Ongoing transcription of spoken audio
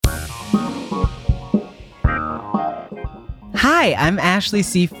Hi, I'm Ashley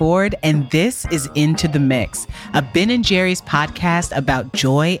C. Ford, and this is Into the Mix, a Ben & Jerry's podcast about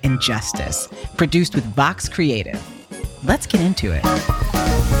joy and justice, produced with Vox Creative. Let's get into it.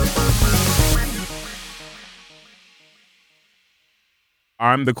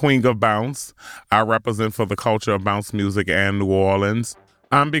 I'm the queen of bounce. I represent for the culture of bounce music and New Orleans.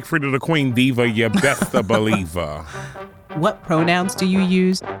 I'm Big Freedia the Queen Diva, you best a believer. What pronouns do you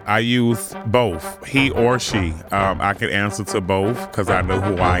use? I use both, he or she. I can answer to both because I know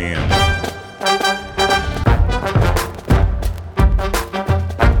who I am.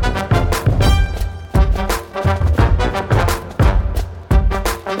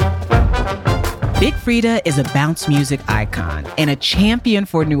 Big Freedia is a bounce music icon and a champion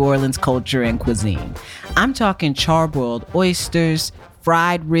for New Orleans culture and cuisine. I'm talking charbroiled oysters,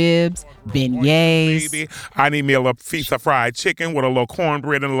 fried ribs, beignets. Baby, I need me a little piece of fried chicken with a little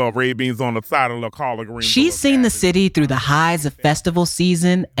cornbread and a little red beans on the side, a little collard greens. She's seen the city through the highs of festival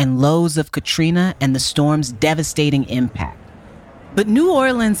season and lows of Katrina and the storm's devastating impact. But New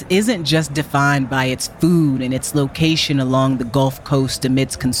Orleans isn't just defined by its food and its location along the Gulf Coast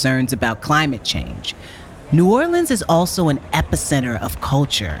amidst concerns about climate change. New Orleans is also an epicenter of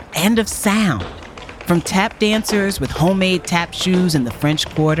culture and of sound. From tap dancers with homemade tap shoes in the French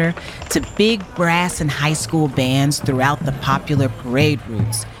Quarter to big brass and high school bands throughout the popular parade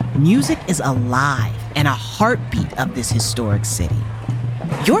routes, music is alive and a heartbeat of this historic city.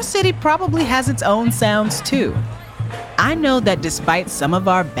 Your city probably has its own sounds too. I know that despite some of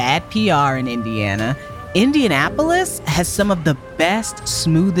our bad PR in Indiana, Indianapolis has some of the best,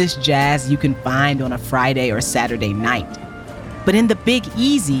 smoothest jazz you can find on a Friday or Saturday night. But in the Big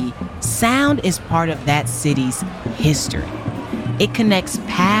Easy, sound is part of that city's history. It connects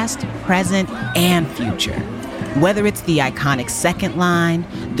past, present, and future. Whether it's the iconic second line,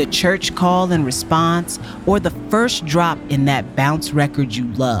 the church call and response, or the first drop in that bounce record you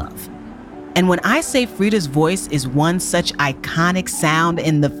love. And when I say Freedia's voice is one such iconic sound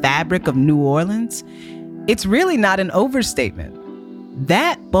in the fabric of New Orleans, it's really not an overstatement.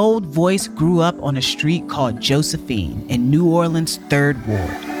 That bold voice grew up on a street called Josephine in New Orleans' 3rd Ward.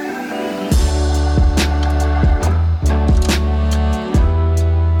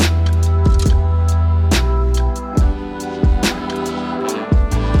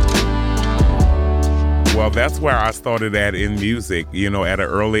 Well, that's where I started at in music, at an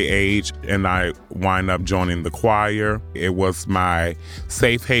early age, and I wind up joining the choir. It was my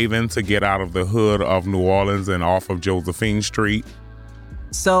safe haven to get out of the hood of New Orleans and off of Josephine Street.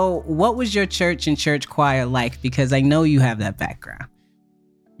 So what was your church and church choir like? Because I know you have that background.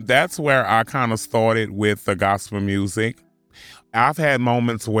 That's where I kind of started with the gospel music. I've had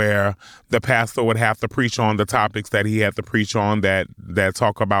moments where the pastor would have to preach on the topics that he had to preach on that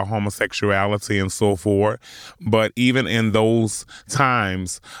talk about homosexuality and so forth. But even in those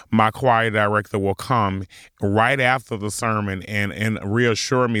times, my choir director will come right after the sermon and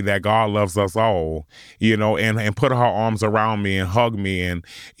reassure me that God loves us all, and put her arms around me and hug me and,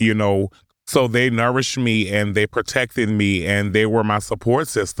 so they nourished me and they protected me and they were my support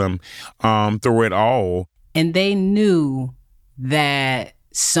system through it all. And they knew that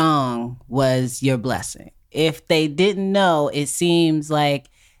song was your blessing. If they didn't know, it seems like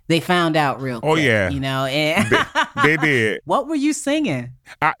they found out real quick. Oh, yeah. And they did. What were you singing?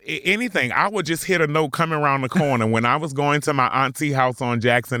 Anything. I would just hit a note coming around the corner. When I was going to my auntie house on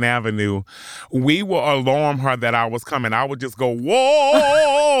Jackson Avenue, we would alarm her that I was coming. I would just go,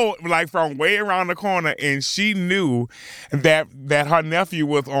 whoa, like from way around the corner. And she knew that her nephew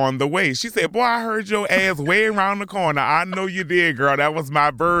was on the way. She said, boy, I heard your ass way around the corner. I know you did, girl. That was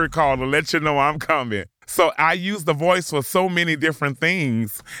my bird call to let you know I'm coming. So I used the voice for so many different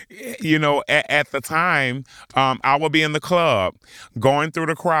things. At the time, I would be in the club, going through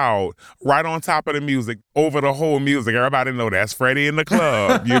the crowd, right on top of the music, over the whole music. Everybody know that's Freddie in the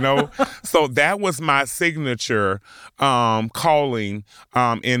club, So that was my signature calling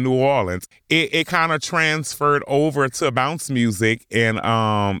in New Orleans. It kind of transferred over to bounce music, and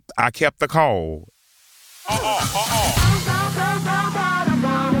I kept the call.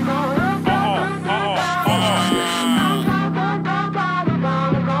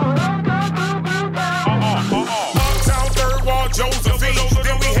 Josephine,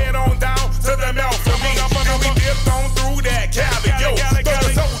 then we head on down to the Melpomene, and we dipped on through that Cali, throw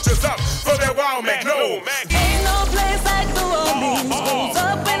the soldiers up for that wild Mac, no. Ain't no place like New Orleans, goes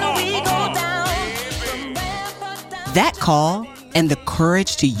up when we go down. That call and the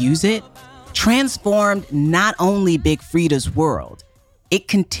courage to use it transformed not only Big Freedia's world, it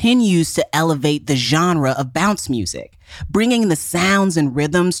continues to elevate the genre of bounce music, bringing the sounds and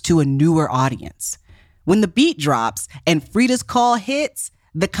rhythms to a newer audience. When the beat drops and Frida's call hits,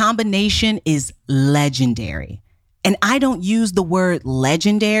 the combination is legendary. And I don't use the word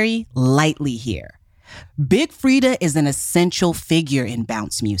legendary lightly here. Big Frida is an essential figure in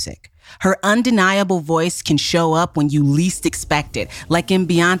bounce music. Her undeniable voice can show up when you least expect it, like in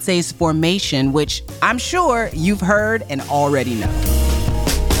Beyonce's Formation, which I'm sure you've heard and already know.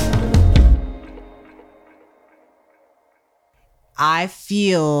 I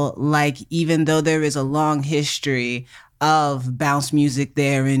feel like even though there is a long history of bounce music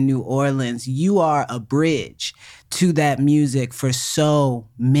there in New Orleans, you are a bridge to that music for so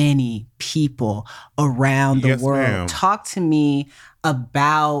many people around the world. Ma'am. Talk to me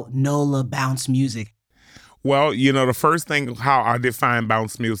about NOLA bounce music. Well, the first thing how I define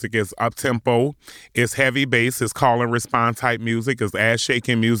bounce music is up-tempo, it's heavy bass, it's call and response type music, it's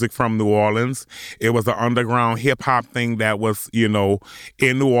ass-shaking music from New Orleans. It was an underground hip-hop thing that was, in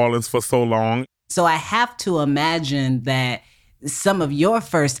New Orleans for so long. So I have to imagine that some of your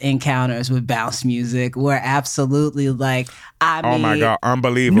first encounters with bounce music were absolutely Oh my God,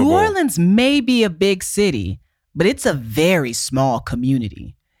 unbelievable. New Orleans may be a big city, but it's a very small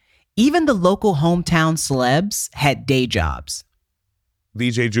community. Even the local hometown celebs had day jobs.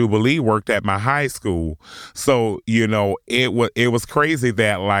 DJ Jubilee worked at my high school. So, it was crazy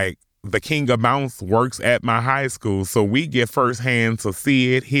that like the King of Bounce works at my high school. So we get firsthand to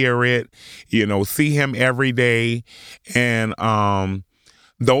see it, hear it, see him every day. And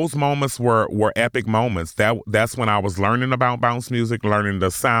those moments were epic moments. That's when I was learning about bounce music, learning the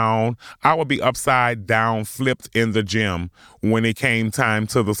sound. I would be upside down, flipped in the gym when it came time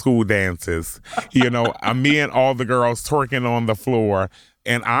to the school dances. Me and all the girls twerking on the floor,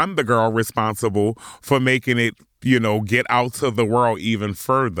 and I'm the girl responsible for making it, get out to the world even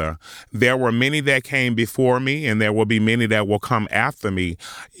further. There were many that came before me, and there will be many that will come after me.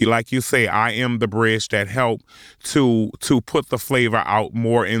 Like you say, I am the bridge that helped to put the flavor out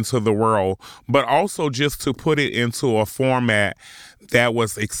more into the world, but also just to put it into a format that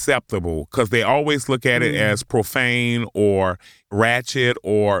was acceptable, because they always look at it as profane or ratchet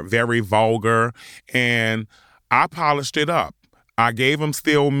or very vulgar, and I polished it up. I gave them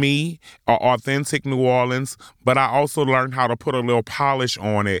still me, authentic New Orleans, but I also learned how to put a little polish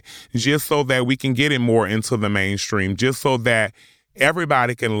on it just so that we can get it more into the mainstream, just so that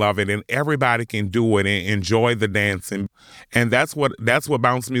everybody can love it and everybody can do it and enjoy the dancing. And that's what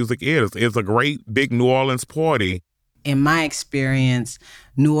bounce music is. It's a great big New Orleans party. In my experience,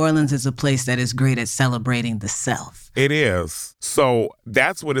 New Orleans is a place that is great at celebrating the self. It is. So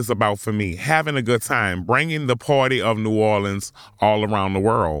that's what it's about for me, having a good time, bringing the party of New Orleans all around the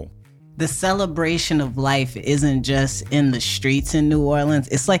world. The celebration of life isn't just in the streets in New Orleans.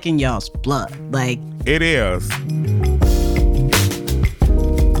 It's like in y'all's blood. Like, it is.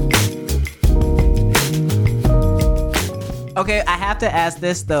 Okay, I have to ask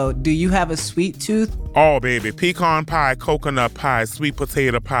this though. Do you have a sweet tooth? Oh, baby. Pecan pie, coconut pie, sweet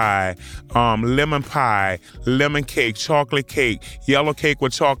potato pie, lemon pie, lemon cake, chocolate cake, yellow cake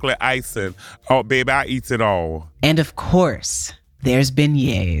with chocolate icing. Oh, baby, I eat it all. And of course, there's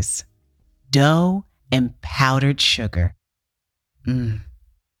beignets, dough and powdered sugar.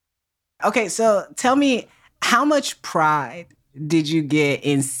 Okay, so tell me, how much pride did you get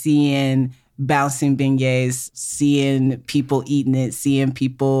in seeing bouncing beignets, seeing people eating it, seeing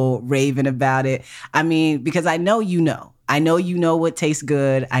people raving about it? I mean, because I know you know what tastes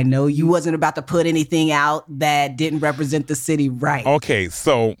good. I know you wasn't about to put anything out that didn't represent the city right. Okay,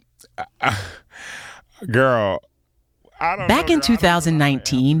 so, girl, I don't Back know, in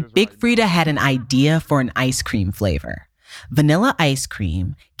 2019, Big Frida had an idea for an ice cream flavor. Vanilla ice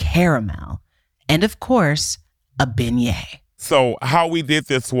cream, caramel, and of course, a beignet. So how we did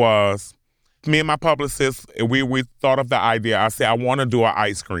this was, me and my publicist, we thought of the idea. I said, I want to do an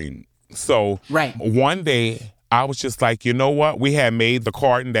ice cream. So one day, I was just like, you know what? We had made the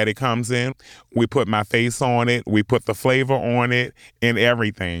carton that it comes in. We put my face on it. We put the flavor on it and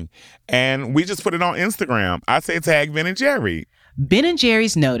everything. And we just put it on Instagram. I said, tag Ben and Jerry. Ben &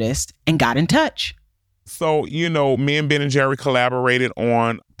 Jerry's noticed and got in touch. So, me and Ben and Jerry collaborated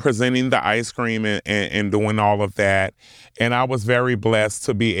on presenting the ice cream and doing all of that. And I was very blessed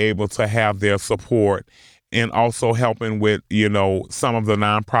to be able to have their support and also helping with, some of the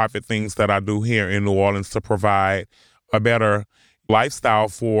nonprofit things that I do here in New Orleans to provide a better lifestyle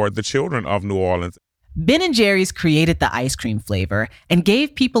for the children of New Orleans. Ben & Jerry's created the ice cream flavor and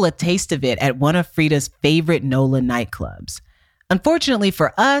gave people a taste of it at one of Frida's favorite NOLA nightclubs. Unfortunately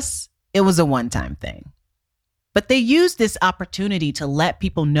for us, it was a one-time thing. But they used this opportunity to let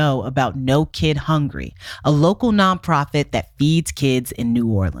people know about No Kid Hungry, a local nonprofit that feeds kids in New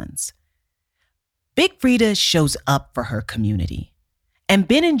Orleans. Big Frida shows up for her community. And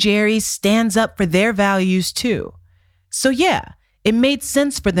Ben & Jerry's stands up for their values too. So yeah, it made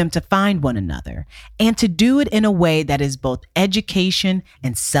sense for them to find one another and to do it in a way that is both education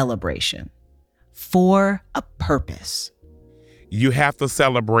and celebration. For a purpose. You have to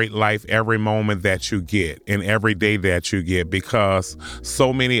celebrate life every moment that you get and every day that you get, because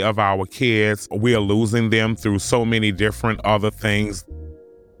so many of our kids, we are losing them through so many different other things.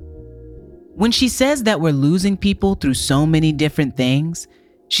 When she says that we're losing people through so many different things,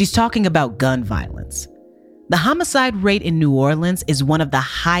 she's talking about gun violence. The homicide rate in New Orleans is one of the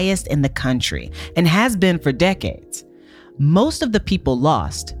highest in the country and has been for decades. Most of the people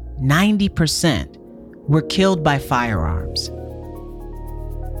lost, 90%, were killed by firearms.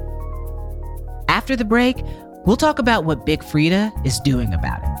 After the break, we'll talk about what Big Frida is doing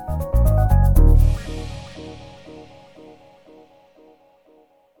about it.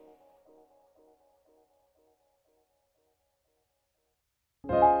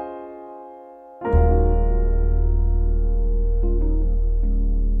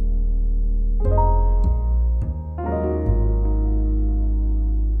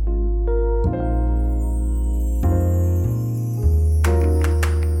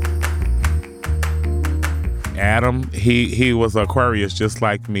 Adam, he was Aquarius just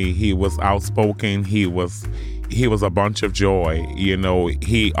like me. He was outspoken. He was a bunch of joy. You know,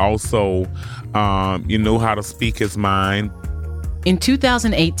 he also knew how to speak his mind. In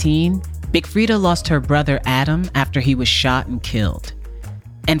 2018, Big Frida lost her brother Adam after he was shot and killed.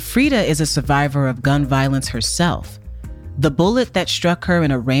 And Frida is a survivor of gun violence herself. The bullet that struck her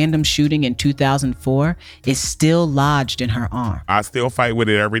in a random shooting in 2004 is still lodged in her arm. I still fight with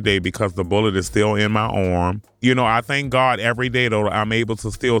it every day because the bullet is still in my arm. You know, I thank God every day, though, I'm able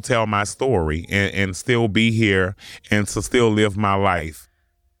to still tell my story and still be here and to still live my life.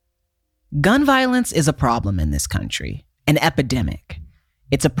 Gun violence is a problem in this country, an epidemic.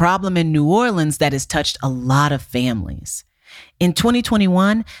 It's a problem in New Orleans that has touched a lot of families. In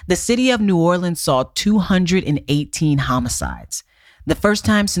 2021, the city of New Orleans saw 218 homicides, the first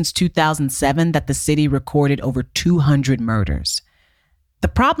time since 2007 that the city recorded over 200 murders. The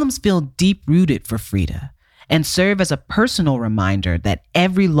problems feel deep-rooted for Frida and serve as a personal reminder that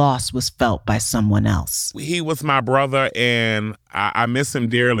every loss was felt by someone else. He was my brother, and I miss him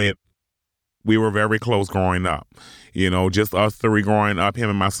dearly. We were very close growing up. You know, just us three growing up. Him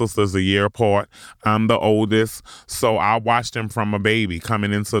and my sister's a year apart. I'm the oldest. So I watched him from a baby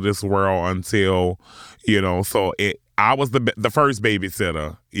coming into this world until, you know, I was the first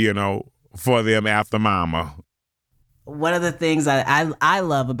babysitter, you know, for them after mama. One of the things I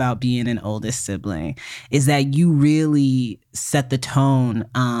love about being an oldest sibling is that you really set the tone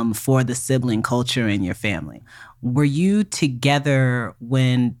for the sibling culture in your family. Were you together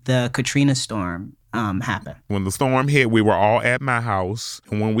when the Katrina storm happened? When the storm hit, we were all at my house.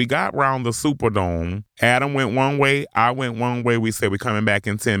 And when we got around the Superdome, Adam went one way, I went one way. We said we're coming back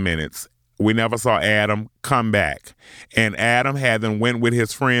in 10 minutes. We never saw Adam come back. And Adam had them went with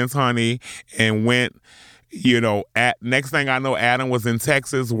his friends, honey, and went, you know, next thing I know, Adam was in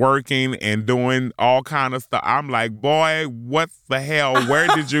Texas working and doing all kind of stuff. I'm like, boy, what the hell? Where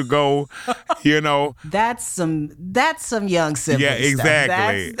did you go? You know, that's some young sibling. Yeah,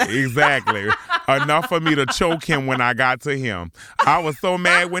 exactly, exactly. Enough for me to choke him when I got to him. I was so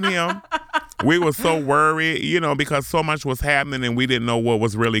mad with him. We were so worried, you know, because so much was happening and we didn't know what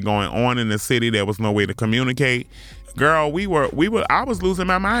was really going on in the city. There was no way to communicate. Girl, I was losing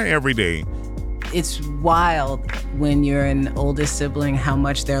my mind every day. It's wild when you're an oldest sibling how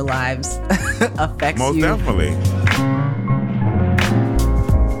much their lives affects Most you. Most definitely.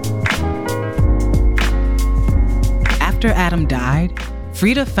 After Adam died,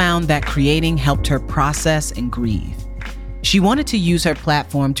 Frida found that creating helped her process and grieve. She wanted to use her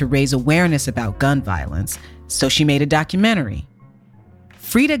platform to raise awareness about gun violence, so she made a documentary.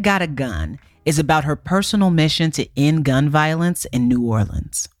 Frida Got a Gun is about her personal mission to end gun violence in New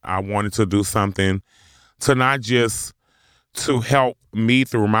Orleans. I wanted to do something to not just to help me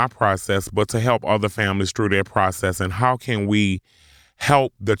through my process, but to help other families through their process. And how can we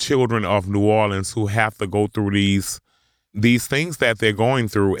help the children of New Orleans who have to go through these things that they're going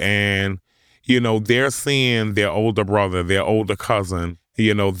through? And, you know, they're seeing their older brother, their older cousin,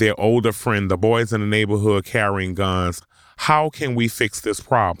 you know, their older friend, the boys in the neighborhood carrying guns. How can we fix this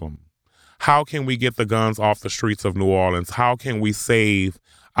problem? How can we get the guns off the streets of New Orleans? How can we save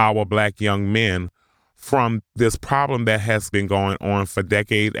our Black young men from this problem that has been going on for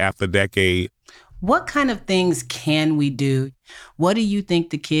decade after decade? What kind of things can we do? What do you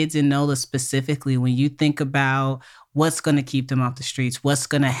think the kids in NOLA specifically, when you think about what's going to keep them off the streets, what's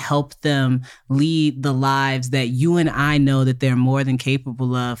going to help them lead the lives that you and I know that they're more than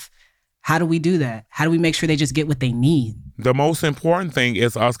capable of. How do we do that? How do we make sure they just get what they need? The most important thing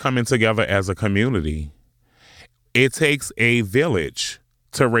is us coming together as a community. It takes a village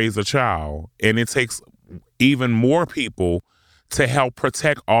to raise a child, and it takes even more people to help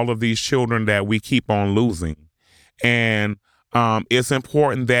protect all of these children that we keep on losing. And it's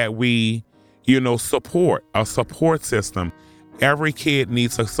important that we, support a support system. Every kid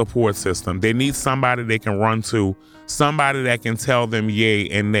needs a support system. They need somebody they can run to, somebody that can tell them yay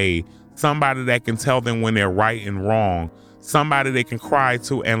and nay, somebody that can tell them when they're right and wrong, somebody they can cry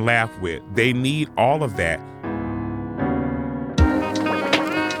to and laugh with. They need all of that.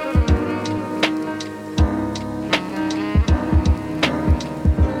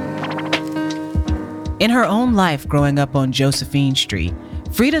 In her own life growing up on Josephine Street,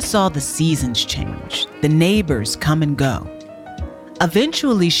 Frida saw the seasons change, the neighbors come and go.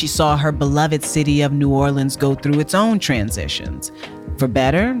 Eventually, she saw her beloved city of New Orleans go through its own transitions, for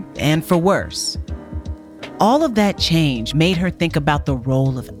better and for worse. All of that change made her think about the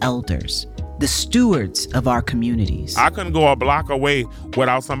role of elders, the stewards of our communities. I couldn't go a block away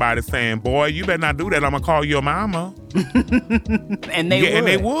without somebody saying, boy, you better not do that. I'm going to call your mama. And they would. And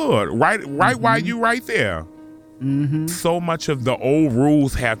they would. Right while you right there. Mm-hmm. So much of the old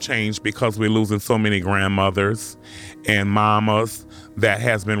rules have changed because we're losing so many grandmothers and mamas that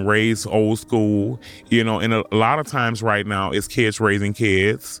has been raised old school. And a lot of times right now it's kids raising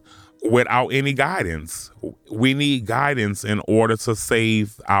kids without any guidance. We need guidance in order to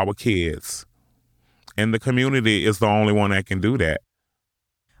save our kids. And the community is the only one that can do that.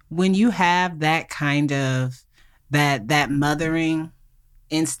 When you have that kind of, that mothering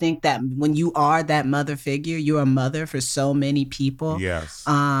instinct, that when you are that mother figure, you're a mother for so many people. Yes.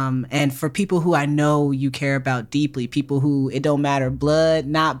 And for people who I know you care about deeply, people who it don't matter, blood,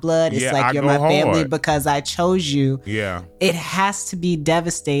 not blood. It's like you're my family because I chose you. Yeah. It has to be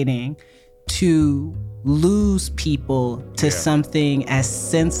devastating to lose people to something as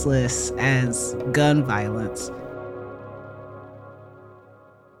senseless as gun violence.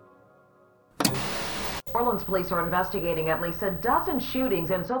 Orleans police are investigating at least a dozen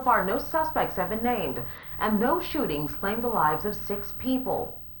shootings, and so far no suspects have been named. And those shootings claimed the lives of 6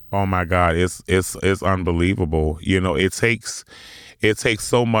 people. Oh my God, it's unbelievable. It takes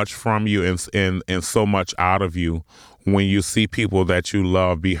so much from you and so much out of you when you see people that you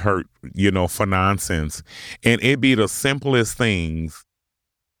love be hurt, for nonsense. And it be the simplest things.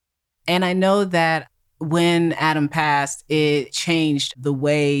 And I know that when Adam passed, it changed the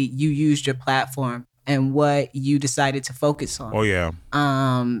way you used your platform and what you decided to focus on. Oh, yeah.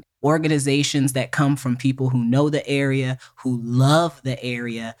 Organizations that come from people who know the area, who love the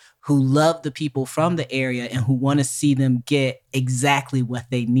area, who love the people from the area, and who want to see them get exactly what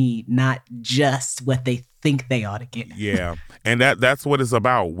they need, not just what they think they ought to get. Yeah. And that's what it's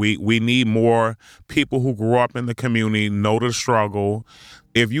about. We need more people who grew up in the community, know the struggle.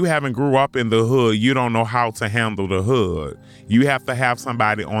 If you haven't grew up in the hood, you don't know how to handle the hood. You have to have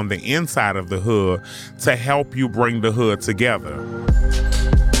somebody on the inside of the hood to help you bring the hood together.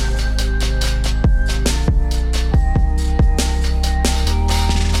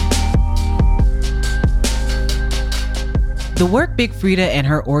 The work Big Frida and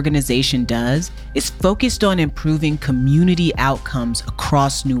her organization does is focused on improving community outcomes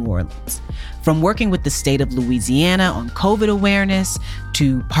across New Orleans. From working with the state of Louisiana on COVID awareness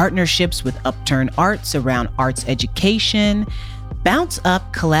to partnerships with Upturn Arts around arts education, Bounce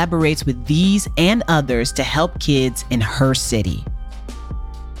Up collaborates with these and others to help kids in her city.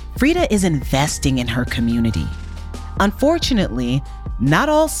 Frida is investing in her community. Unfortunately, not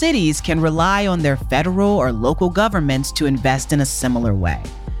all cities can rely on their federal or local governments to invest in a similar way.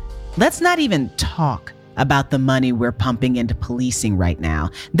 Let's not even talk about the money we're pumping into policing right now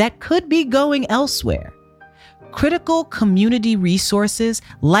that could be going elsewhere. Critical community resources,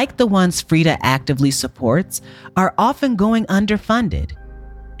 like the ones Frida actively supports, are often going underfunded.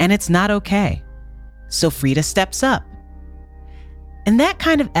 And it's not okay. So Frida steps up. And that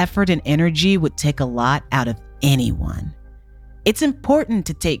kind of effort and energy would take a lot out of anyone. It's important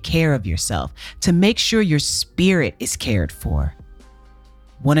to take care of yourself, to make sure your spirit is cared for.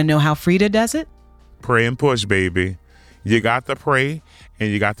 Want to know how Frida does it? Pray and push, baby. You got to pray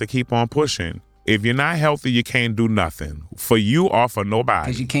and you got to keep on pushing. If you're not healthy, you can't do nothing for you or for nobody.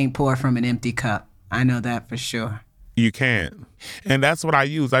 Because you can't pour from an empty cup. I know that for sure. You can't. And that's what I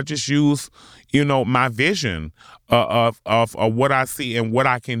use. I just use, my vision of what I see and what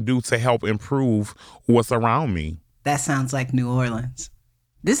I can do to help improve what's around me. That sounds like New Orleans.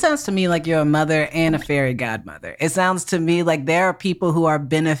 This sounds to me like you're a mother and a fairy godmother. It sounds to me like there are people who are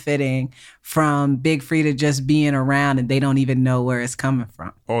benefiting from Big Freedia just being around and they don't even know where it's coming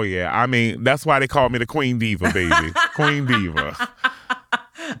from. Oh, yeah. I mean, that's why they call me the Queen Diva, baby. Queen Diva.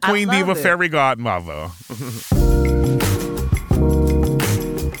 Queen Diva, fairy godmother.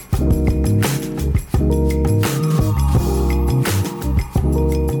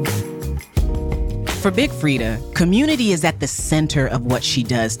 For Big Freedia, community is at the center of what she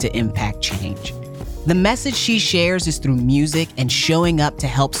does to impact change. The message she shares is through music and showing up to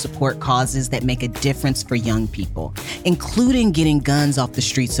help support causes that make a difference for young people, including getting guns off the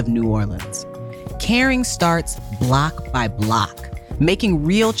streets of New Orleans. Caring starts block by block, making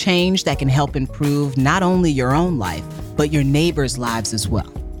real change that can help improve not only your own life, but your neighbors' lives as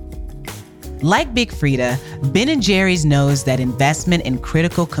well. Like Big Freedia, Ben & Jerry's knows that investment in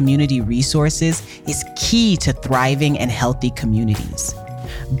critical community resources is key to thriving and healthy communities.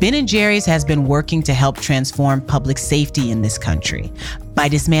 Ben & Jerry's has been working to help transform public safety in this country by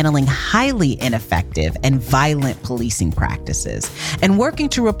dismantling highly ineffective and violent policing practices and working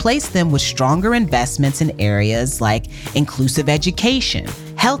to replace them with stronger investments in areas like inclusive education,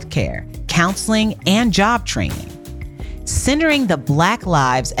 healthcare, counseling, and job training, centering the Black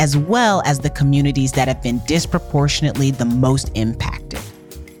lives as well as the communities that have been disproportionately the most impacted.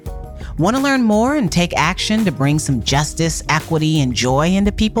 Want to learn more and take action to bring some justice, equity, and joy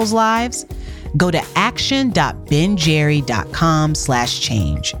into people's lives? Go to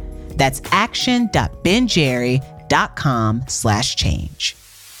action.benjerry.com/change. That's action.benjerry.com/change.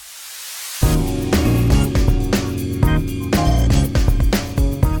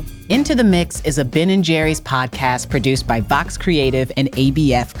 Into the Mix is a Ben & Jerry's podcast produced by Vox Creative and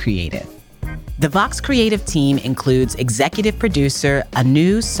ABF Creative. The Vox Creative team includes executive producer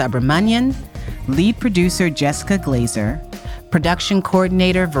Anu Subramanian, lead producer Jessica Glazer, production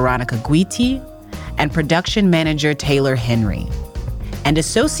coordinator Veronica Guiti, and production manager Taylor Henry, and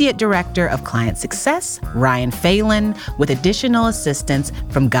associate director of client success Ryan Phelan, with additional assistance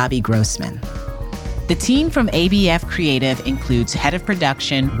from Gabi Grossman. The team from ABF Creative includes head of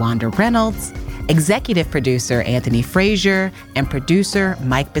production Wanda Reynolds, executive producer Anthony Frazier, and producer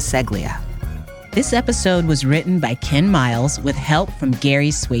Mike Biseglia. This episode was written by Ken Miles with help from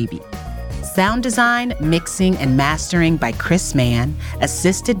Gary Swaby. Sound design, mixing, and mastering by Chris Mann,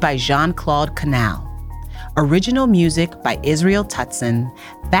 assisted by Jean-Claude Canal. Original music by Israel Tutson,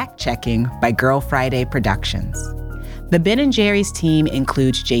 fact-checking by Girl Friday Productions. The Ben & Jerry's team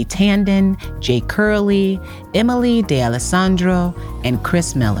includes Jay Tandon, Jay Curley, Emily DeAlessandro, and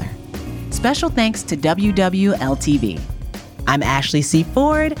Chris Miller. Special thanks to WWLTV. I'm Ashley C.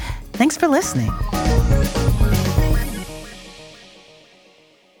 Ford. Thanks for listening.